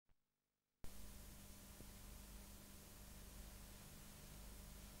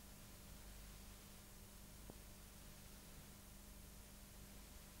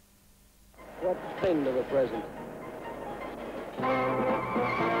end of the present.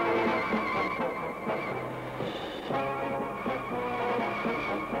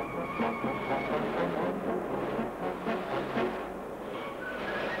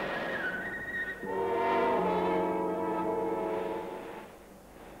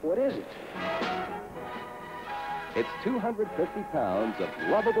 What is it? It's 250 pounds of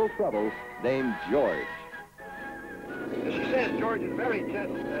lovable trouble named George. She says George is very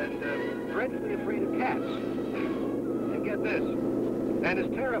gentle and dreadfully afraid of cats. And get this, and his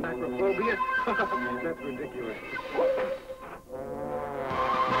terrapacrophobia. That's ridiculous.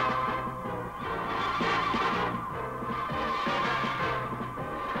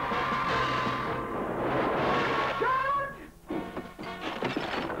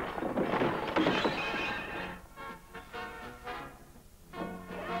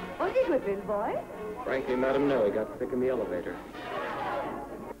 What's he good, little boy? Frankly, Madam, no. He got sick in the elevator.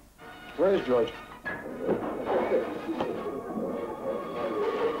 Where's George?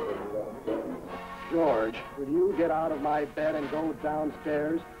 George, will you get out of my bed and go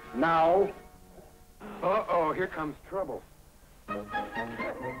downstairs now? Uh-oh, here comes trouble. Go,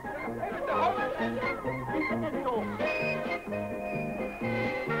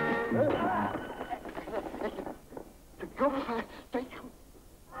 thank you.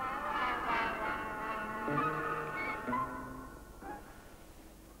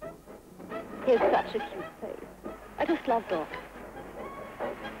 He's such a cute face. I just love dogs.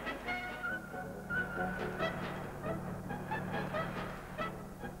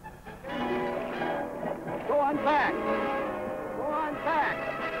 Go on back. Go on back.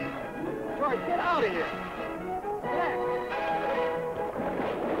 George, get out of here.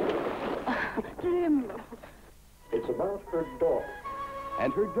 Back. Jim. It's about her dog.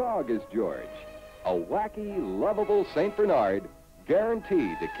 And her dog is George, a wacky, lovable St. Bernard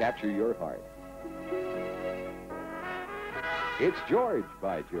guaranteed to capture your heart. It's George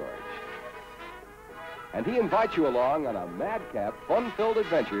by George. And he invites you along on a madcap, fun-filled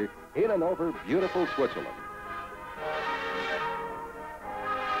adventure in and over beautiful Switzerland.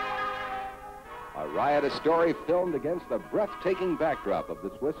 A riotous story filmed against the breathtaking backdrop of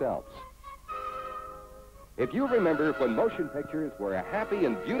the Swiss Alps. If you remember when motion pictures were a happy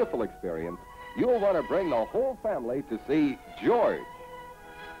and beautiful experience, you'll want to bring the whole family to see George.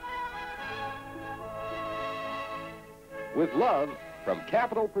 With love from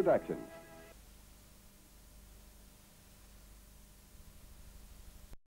Capitol Productions.